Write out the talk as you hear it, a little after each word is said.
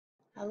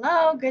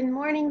Hello, good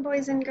morning,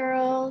 boys and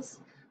girls.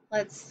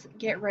 Let's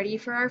get ready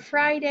for our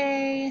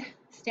Friday.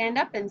 Stand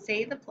up and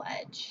say the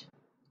pledge.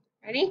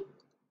 Ready?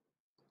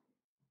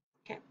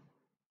 Okay.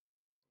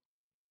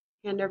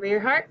 Hand over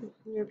your heart and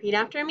repeat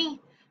after me.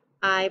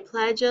 I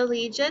pledge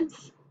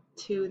allegiance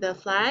to the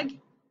flag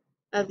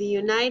of the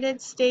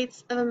United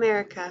States of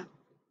America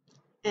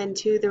and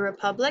to the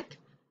republic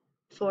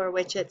for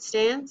which it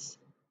stands,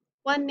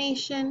 one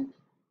nation,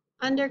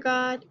 under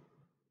God,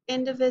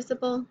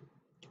 indivisible,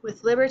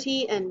 with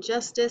liberty and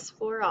justice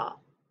for all.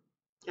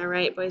 All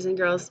right, boys and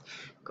girls,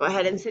 go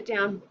ahead and sit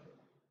down.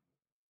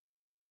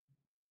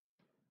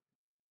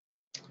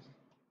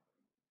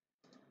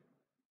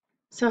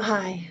 So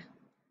hi,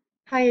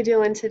 how you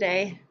doing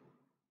today?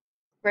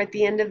 We're at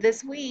the end of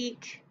this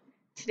week.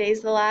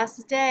 Today's the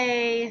last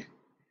day.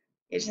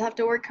 You just have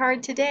to work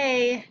hard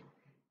today,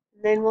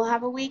 and then we'll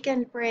have a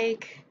weekend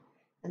break.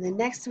 And then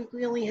next week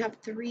we only have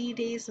 3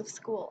 days of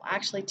school,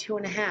 actually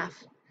 2.5,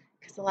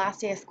 because the last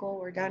day of school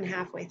we're done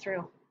halfway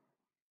through.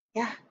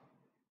 Yeah,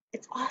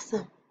 it's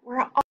awesome.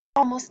 We're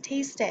almost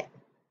taste it.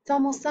 It's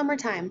almost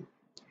summertime.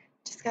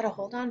 Just gotta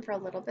hold on for a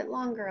little bit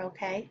longer,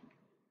 okay?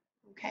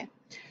 Okay,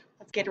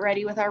 let's get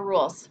ready with our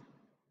rules.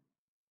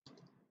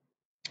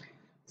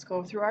 Let's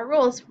go through our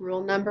rules.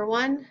 Rule number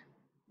 1,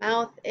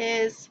 mouth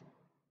is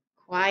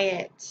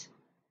quiet.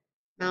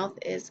 Mouth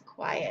is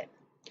quiet.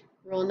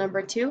 Rule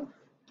number 2,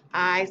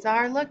 eyes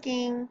are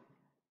looking.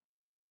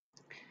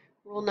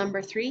 Rule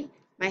number 3,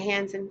 my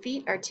hands and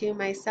feet are to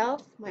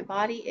myself. My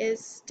body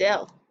is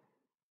still.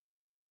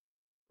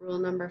 Rule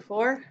number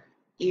 4,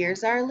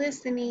 ears are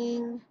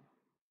listening.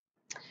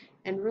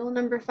 And rule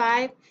number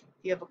 5, if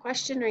you have a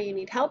question or you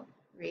need help,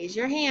 raise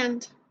your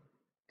hand.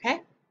 Okay?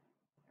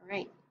 All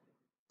right.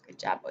 Good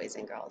job, boys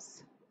and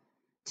girls.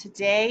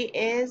 Today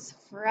is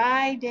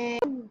Friday.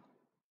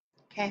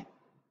 Okay.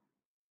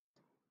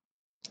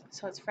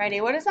 So it's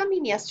Friday. What does that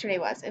mean yesterday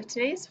was? If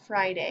today's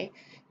Friday,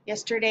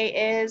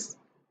 yesterday is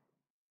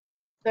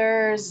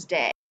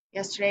Thursday.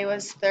 Yesterday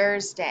was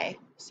Thursday.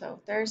 So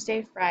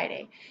Thursday,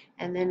 Friday.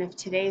 And then if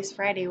today's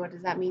Friday, what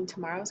does that mean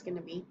tomorrow's going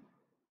to be?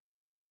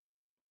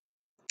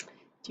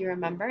 Do you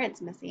remember?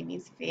 It's Miss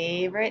Amy's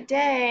favorite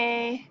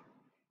day.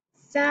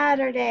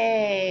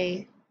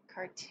 Saturday.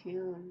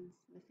 Cartoons.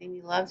 Miss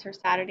Amy loves her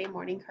Saturday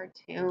morning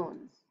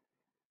cartoons.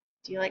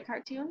 Do you like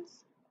cartoons?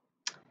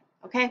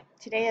 Okay,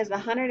 today is the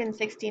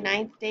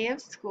 169th day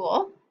of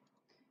school.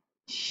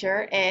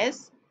 Sure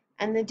is.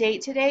 And the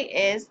date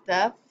today is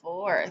the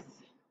 4th.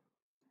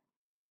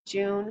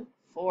 June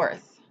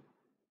 4th.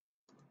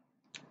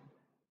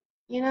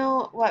 You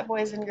know what,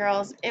 boys and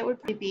girls? It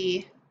would probably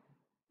be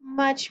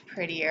much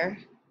prettier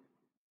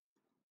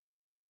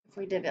if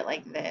we did it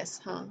like this,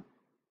 huh?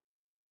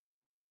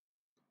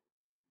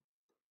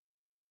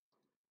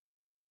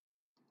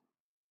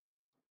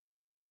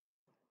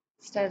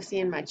 Instead of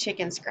seeing my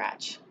chicken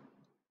scratch.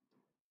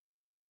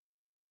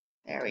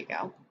 There we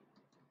go.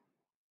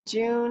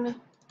 June.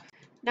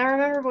 Now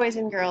remember, boys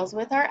and girls,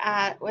 with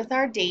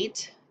our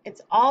date, it's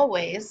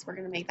always, we're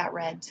going to make that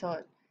red so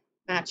it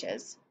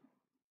matches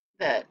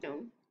the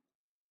June.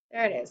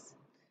 There it is.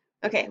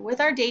 Okay,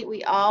 with our date,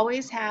 we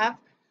always have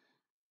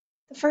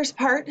the first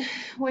part,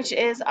 which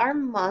is our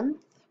month,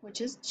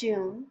 which is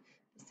June.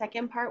 The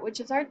second part, which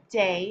is our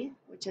day,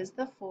 which is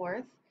the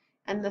 4th.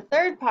 And the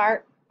third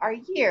part, our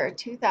year,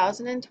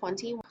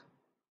 2021.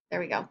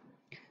 There we go.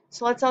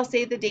 So let's all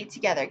say the date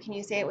together. Can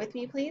you say it with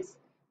me, please?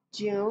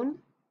 June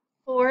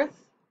 4th,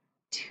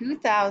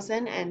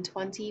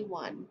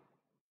 2021.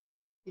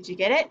 Did you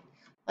get it?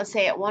 Let's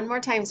say it one more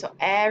time so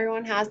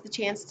everyone has the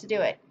chance to do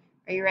it.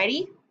 Are you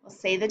ready? Let's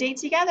say the date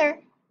together.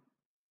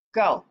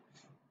 Go.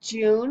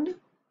 June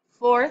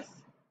 4th,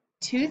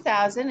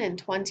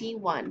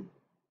 2021.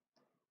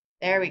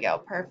 There we go.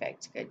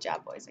 Perfect. Good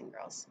job, boys and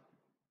girls.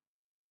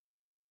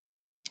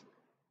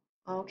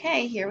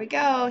 Okay, here we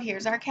go.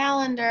 Here's our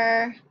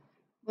calendar.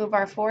 Move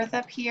our 4th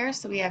up here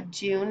so we have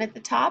June at the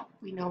top.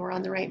 We know we're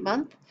on the right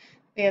month.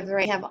 We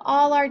have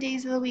all our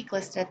days of the week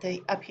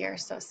listed up here.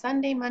 So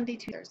Sunday, Monday,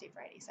 Tuesday, Thursday,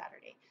 Friday,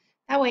 Saturday.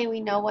 That way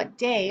we know what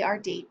day our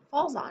date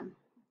falls on.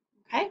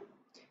 Okay?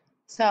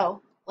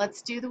 So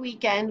let's do the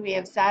weekend. We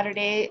have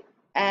Saturday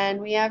and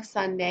we have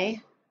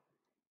Sunday,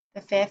 the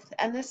 5th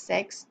and the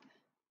 6th.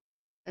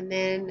 And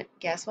then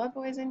guess what,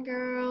 boys and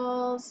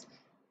girls?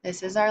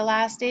 This is our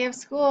last day of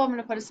school. I'm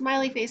going to put a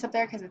smiley face up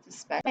there because it's a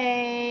special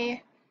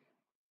day.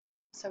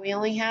 So we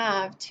only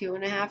have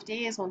 2.5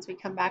 days once we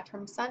come back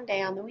from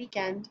Sunday on the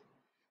weekend.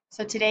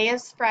 So today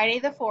is Friday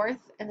the 4th,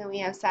 and then we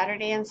have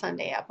Saturday and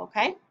Sunday up,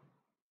 okay?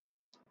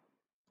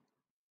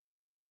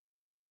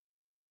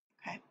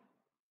 Okay.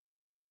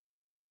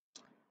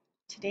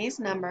 Today's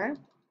number,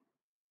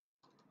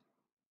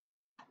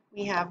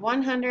 we have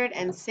 9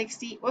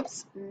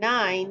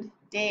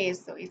 days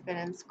that we've been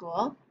in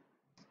school.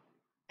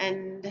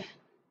 And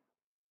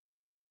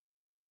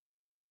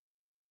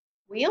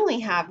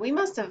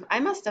I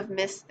must have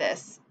missed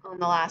this on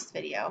the last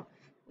video.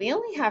 We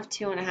only have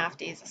 2.5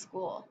 days of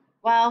school.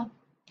 Well,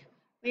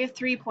 We have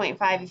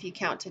 3.5 if you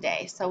count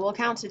today. So we'll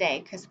count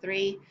today because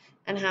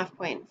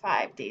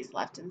 3.5 days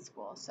left in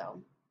school.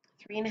 So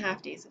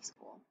 3.5 days of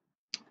school.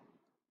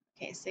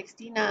 Okay,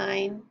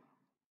 69.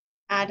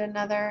 Add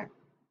another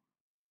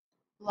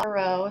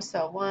row.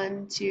 So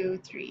 1, 2,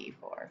 3,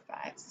 4,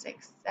 5,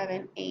 6,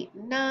 7, 8,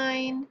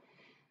 9.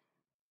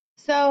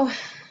 So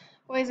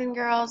boys and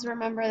girls,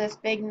 remember this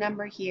big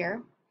number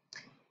here.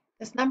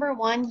 This number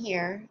 1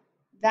 here,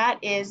 that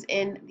is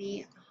in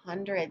the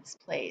hundreds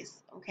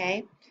place,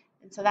 okay?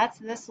 And so that's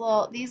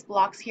these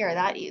blocks here.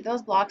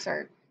 Those blocks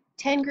are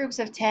 10 groups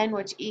of 10,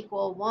 which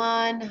equal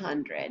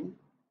 100,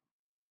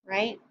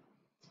 right?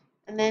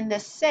 And then the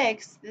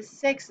 6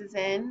 is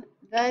in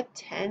the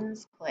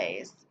tens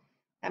place.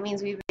 That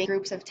means we've made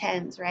groups of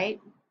 10s, right?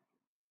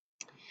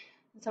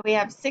 And so we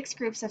have 6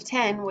 groups of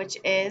 10, which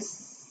is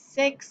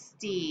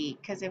 60,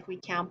 because if we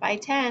count by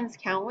tens,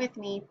 count with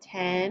me,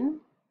 10,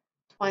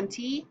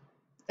 20,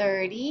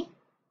 30,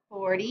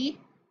 40,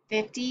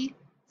 50,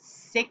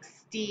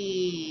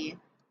 60.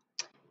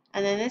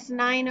 And then this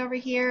 9 over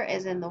here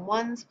is in the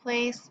ones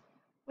place,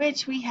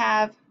 which we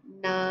have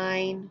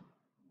 9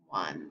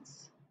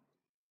 ones.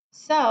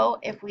 So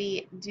if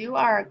we do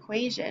our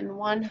equation,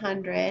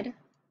 100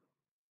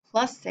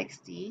 plus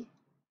 60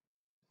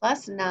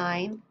 plus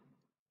 9,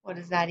 what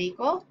does that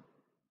equal?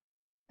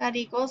 That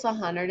equals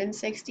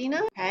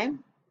 169, okay?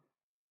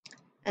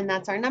 And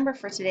that's our number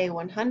for today,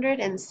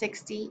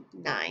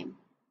 169.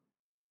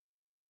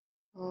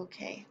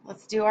 Okay,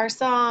 let's do our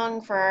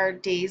song for our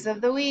days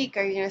of the week.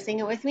 Are you going to sing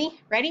it with me?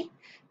 Ready?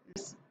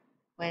 There's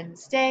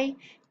Wednesday,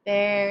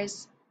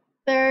 there's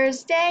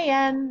Thursday,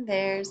 and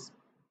there's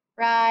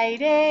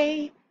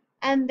Friday,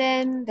 and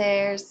then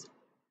there's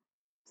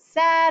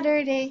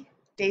Saturday.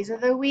 Days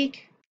of the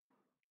week,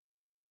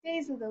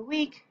 days of the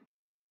week,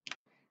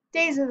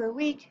 days of the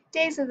week,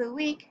 days of the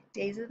week,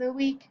 days of the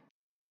week.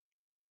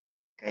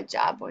 Good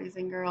job, boys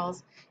and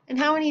girls. And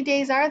how many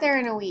days are there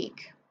in a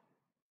week?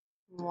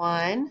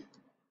 1,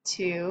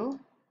 2,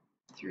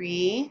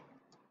 3,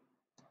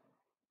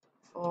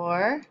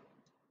 4,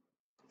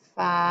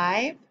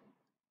 5,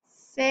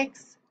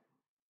 6,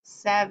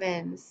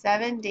 7.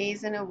 7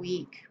 days in a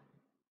week.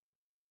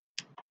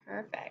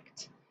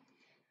 Perfect.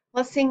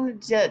 Let's sing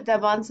the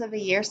months of the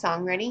year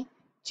song. Ready?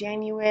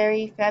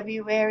 January,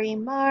 February,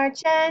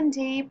 March, and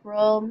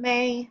April,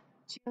 May,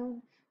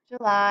 June,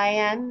 July,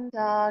 and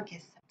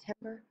August,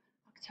 September,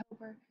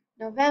 October,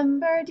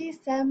 November,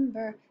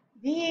 December.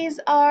 These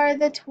are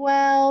the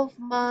 12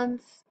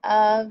 months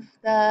of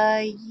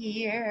the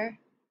year.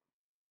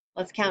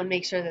 Let's count and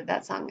make sure that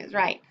that song is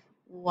right.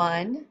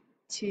 1,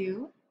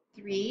 2,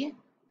 3,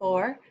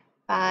 4,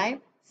 5,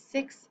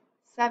 6,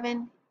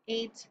 7,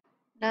 8,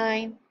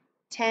 9,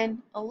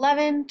 10,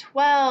 11,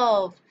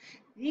 12.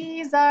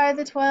 These are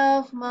the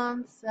 12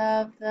 months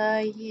of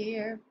the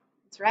year.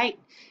 That's right.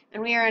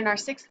 And we are in our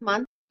 6th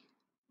month.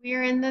 We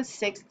are in the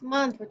 6th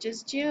month, which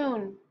is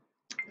June.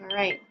 All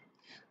right.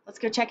 Let's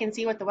go check and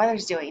see what the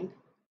weather's doing.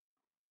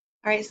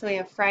 All right, so we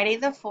have Friday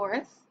the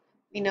 4th.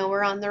 We know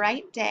we're on the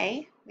right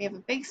day. We have a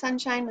big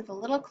sunshine with a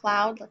little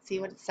cloud. Let's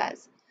see what it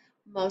says.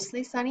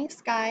 Mostly sunny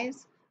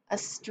skies. A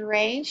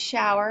stray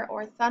shower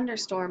or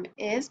thunderstorm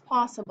is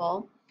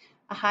possible.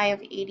 A high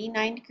of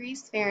 89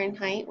 degrees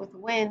Fahrenheit with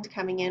wind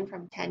coming in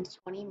from 10 to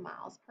 20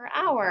 miles per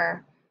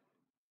hour.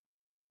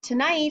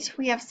 Tonight,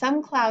 we have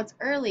some clouds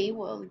early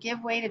will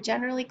give way to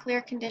generally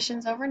clear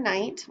conditions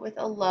overnight with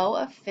a low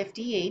of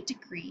 58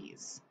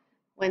 degrees.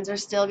 Winds are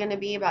still going to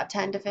be about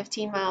 10 to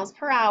 15 miles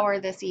per hour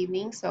this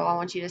evening, so I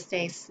want you to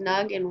stay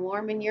snug and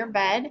warm in your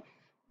bed.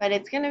 But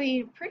it's going to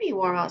be pretty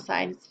warm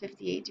outside. It's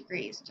 58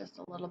 degrees, just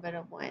a little bit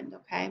of wind,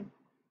 okay?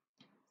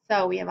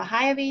 So we have a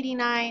high of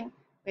 89,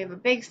 we have a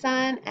big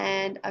sun,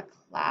 and a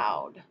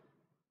cloud.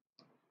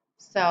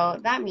 So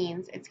that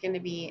means it's going to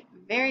be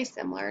very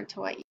similar to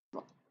what you.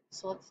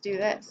 So let's do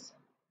this.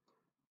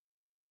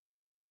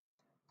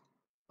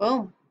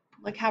 Boom.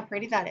 Look how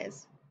pretty that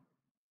is.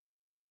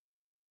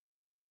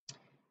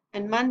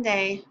 And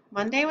Monday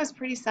was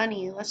pretty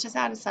sunny. Let's just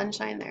add a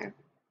sunshine there.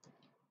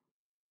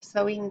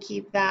 So we can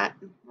keep that.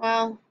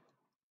 Well,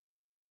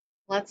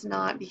 let's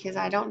not because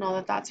I don't know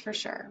that that's for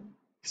sure.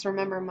 Because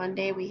remember,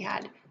 Monday we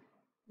had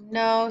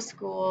no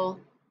school.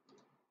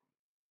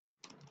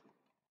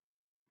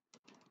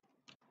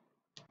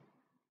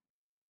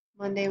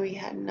 Monday we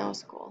had no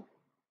school.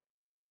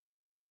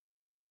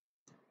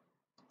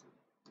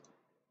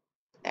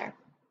 There.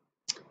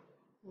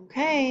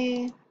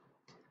 Okay.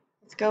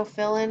 Let's go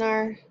fill in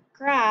our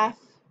graph.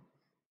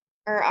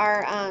 Or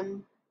our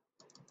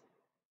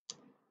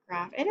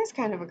graph. It is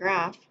kind of a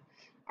graph.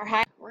 Our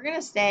high, we're going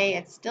to say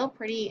it's still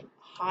pretty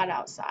hot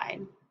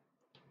outside.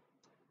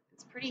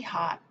 It's pretty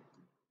hot.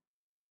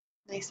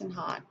 Nice and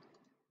hot.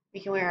 We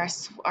can wear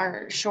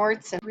our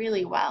shorts and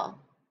really well.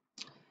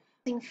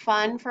 Something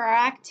fun for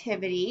our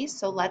activity,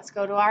 so let's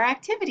go to our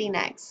activity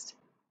next.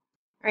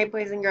 All right,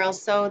 boys and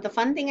girls, so the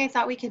fun thing I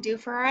thought we could do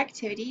for our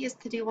activity is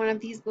to do one of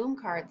these boom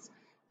cards.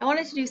 I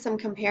wanted to do some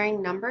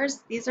comparing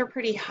numbers. These are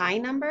pretty high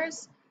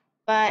numbers,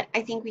 but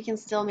I think we can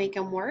still make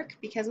them work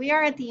because we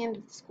are at the end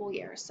of the school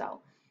year. So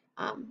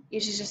You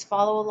should just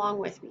follow along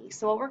with me.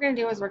 So what we're going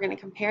to do is we're going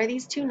to compare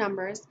these two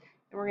numbers,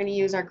 and we're going to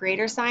use our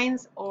greater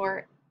signs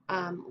or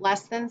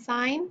less than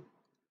sign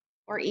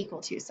or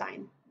equal to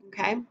sign.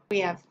 Okay,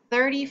 we have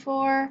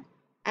 34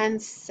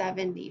 and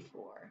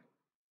 74.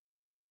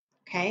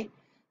 Okay,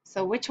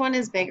 so which one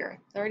is bigger,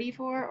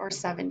 34 or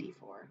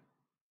 74?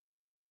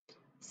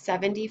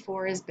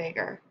 74 is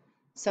bigger.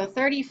 So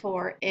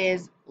 34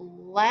 is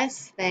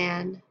less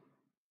than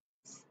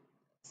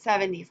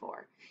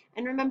 74.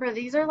 And remember,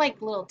 these are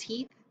like little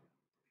teeth.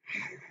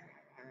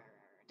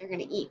 They're going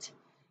to eat.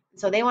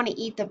 So they want to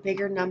eat the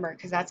bigger number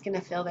because that's going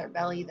to fill their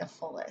belly the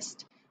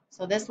fullest.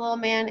 So this little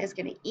man is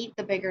going to eat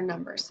the bigger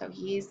number. So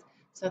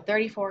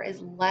 34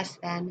 is less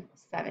than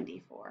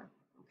 74.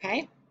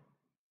 Okay?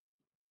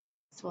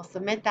 So we'll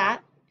submit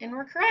that and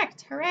we're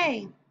correct.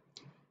 Hooray.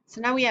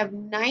 So now we have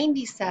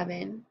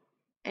 97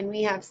 and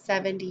we have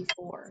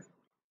 74.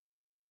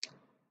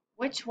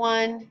 Which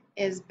one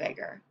is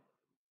bigger?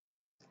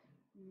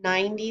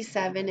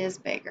 97 is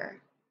bigger.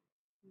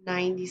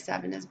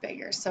 97 is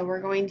bigger. So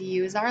we're going to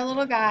use our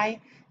little guy.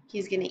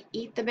 He's going to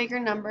eat the bigger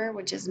number,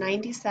 which is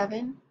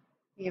 97.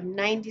 We have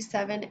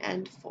 97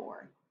 and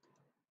 4.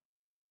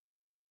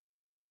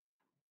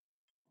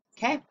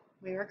 Okay,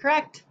 we were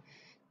correct.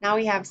 Now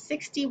we have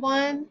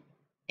 61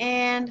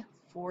 and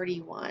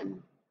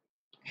 41.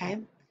 Okay,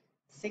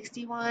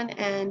 61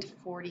 and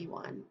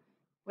 41.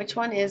 Which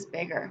one is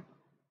bigger?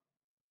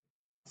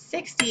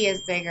 60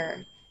 is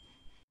bigger.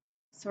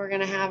 So we're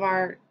going to have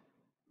our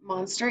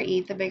monster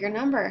eat the bigger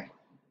number.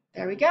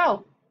 There we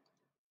go.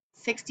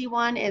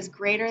 61 is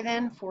greater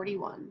than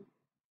 41.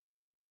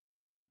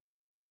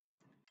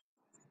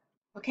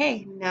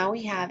 Okay, now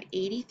we have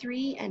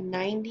 83 and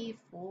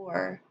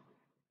 94.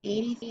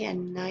 83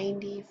 and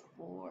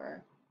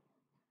 94.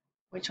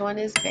 Which one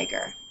is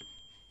bigger?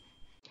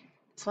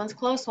 This one's a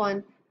close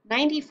one.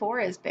 94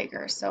 is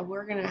bigger, so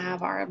we're going to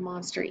have our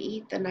monster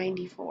eat the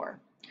 94.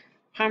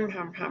 Hum,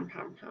 hum, hum,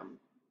 hum, hum.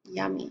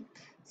 Yummy.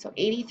 So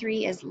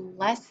 83 is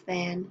less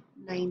than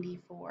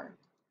 94.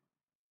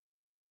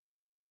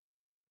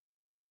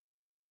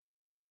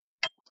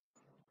 All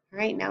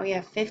right, now we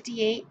have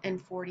 58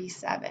 and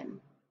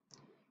 47.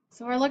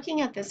 So we're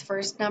looking at this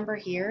first number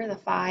here, the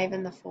 5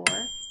 and the 4.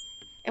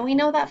 And we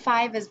know that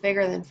 5 is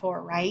bigger than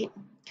 4, right?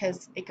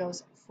 Because it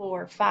goes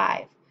 4,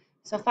 5.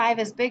 So 5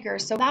 is bigger,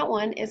 so that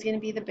one is going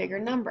to be the bigger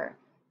number.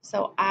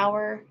 So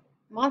our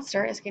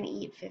monster is going to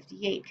eat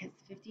 58 because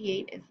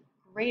 58 is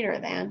greater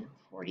than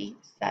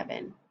 47.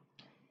 And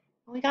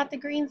we got the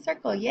green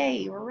circle.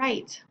 Yay, we're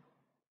right.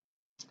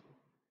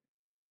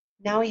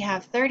 Now we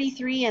have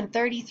 33 and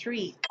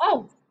 33.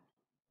 Oh,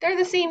 they're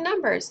the same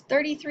numbers,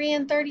 33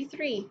 and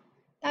 33.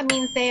 That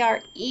means they are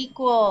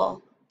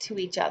equal to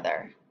each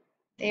other.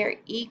 They are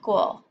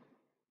equal.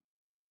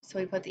 So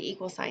we put the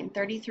equal sign.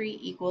 33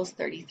 equals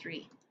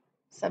 33.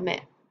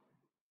 Submit.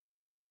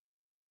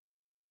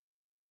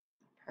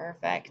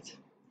 Perfect.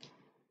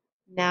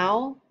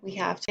 Now we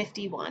have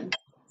 51.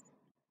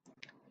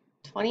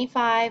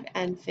 25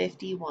 and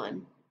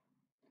 51.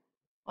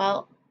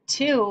 Well,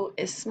 2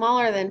 is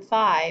smaller than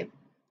 5,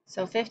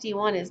 so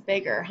 51 is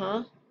bigger,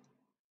 huh?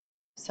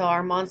 So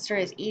our monster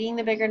is eating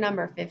the bigger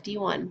number,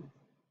 51.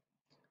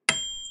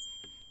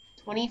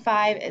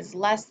 25 is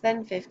less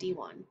than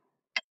 51.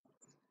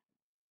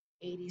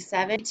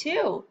 87,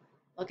 2.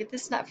 Look at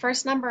this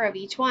first number of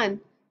each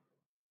one.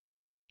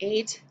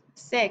 8,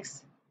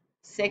 6.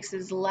 6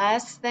 is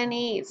less than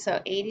 8,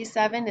 so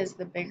 87 is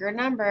the bigger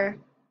number.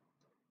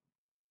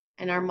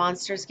 And our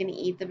monster is going to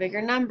eat the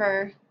bigger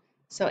number.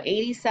 So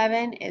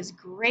 87 is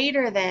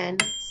greater than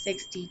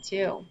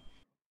 62.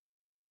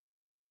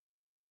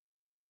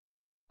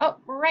 Oh,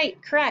 we're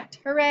right, correct.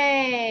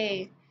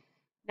 Hooray!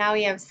 Now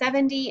we have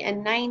 70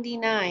 and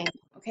 99.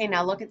 Okay,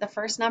 now look at the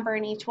first number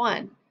in each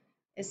one.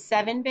 Is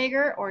 7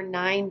 bigger or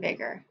 9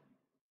 bigger?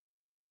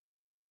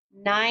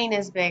 9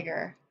 is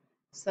bigger.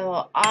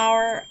 So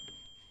our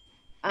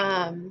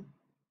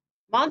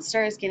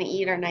monster is going to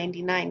eat our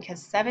 99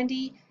 because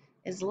 70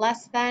 is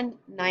less than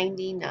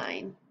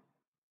 99.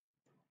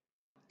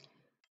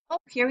 Oh,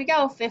 here we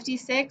go,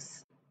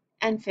 56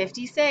 and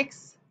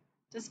 56.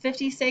 Does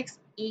 56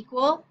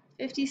 equal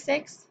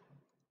 56?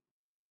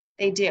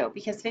 They do,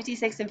 because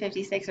 56 and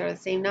 56 are the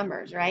same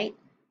numbers, right?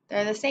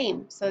 They're the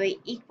same, so they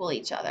equal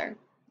each other.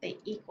 They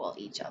equal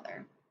each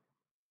other.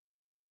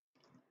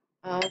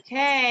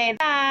 Okay,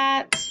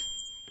 that.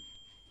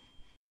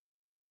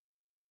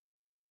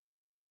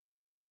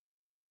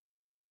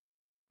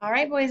 All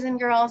right, boys and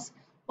girls.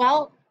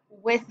 Well,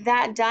 with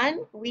that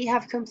done, we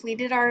have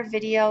completed our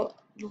video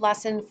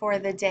lesson for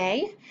the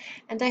day,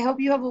 and I hope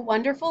you have a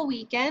wonderful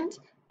weekend.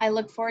 I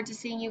look forward to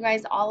seeing you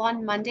guys all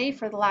on Monday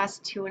for the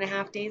last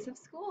 2.5 days of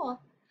school.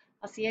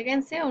 I'll see you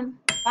again soon.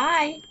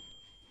 Bye.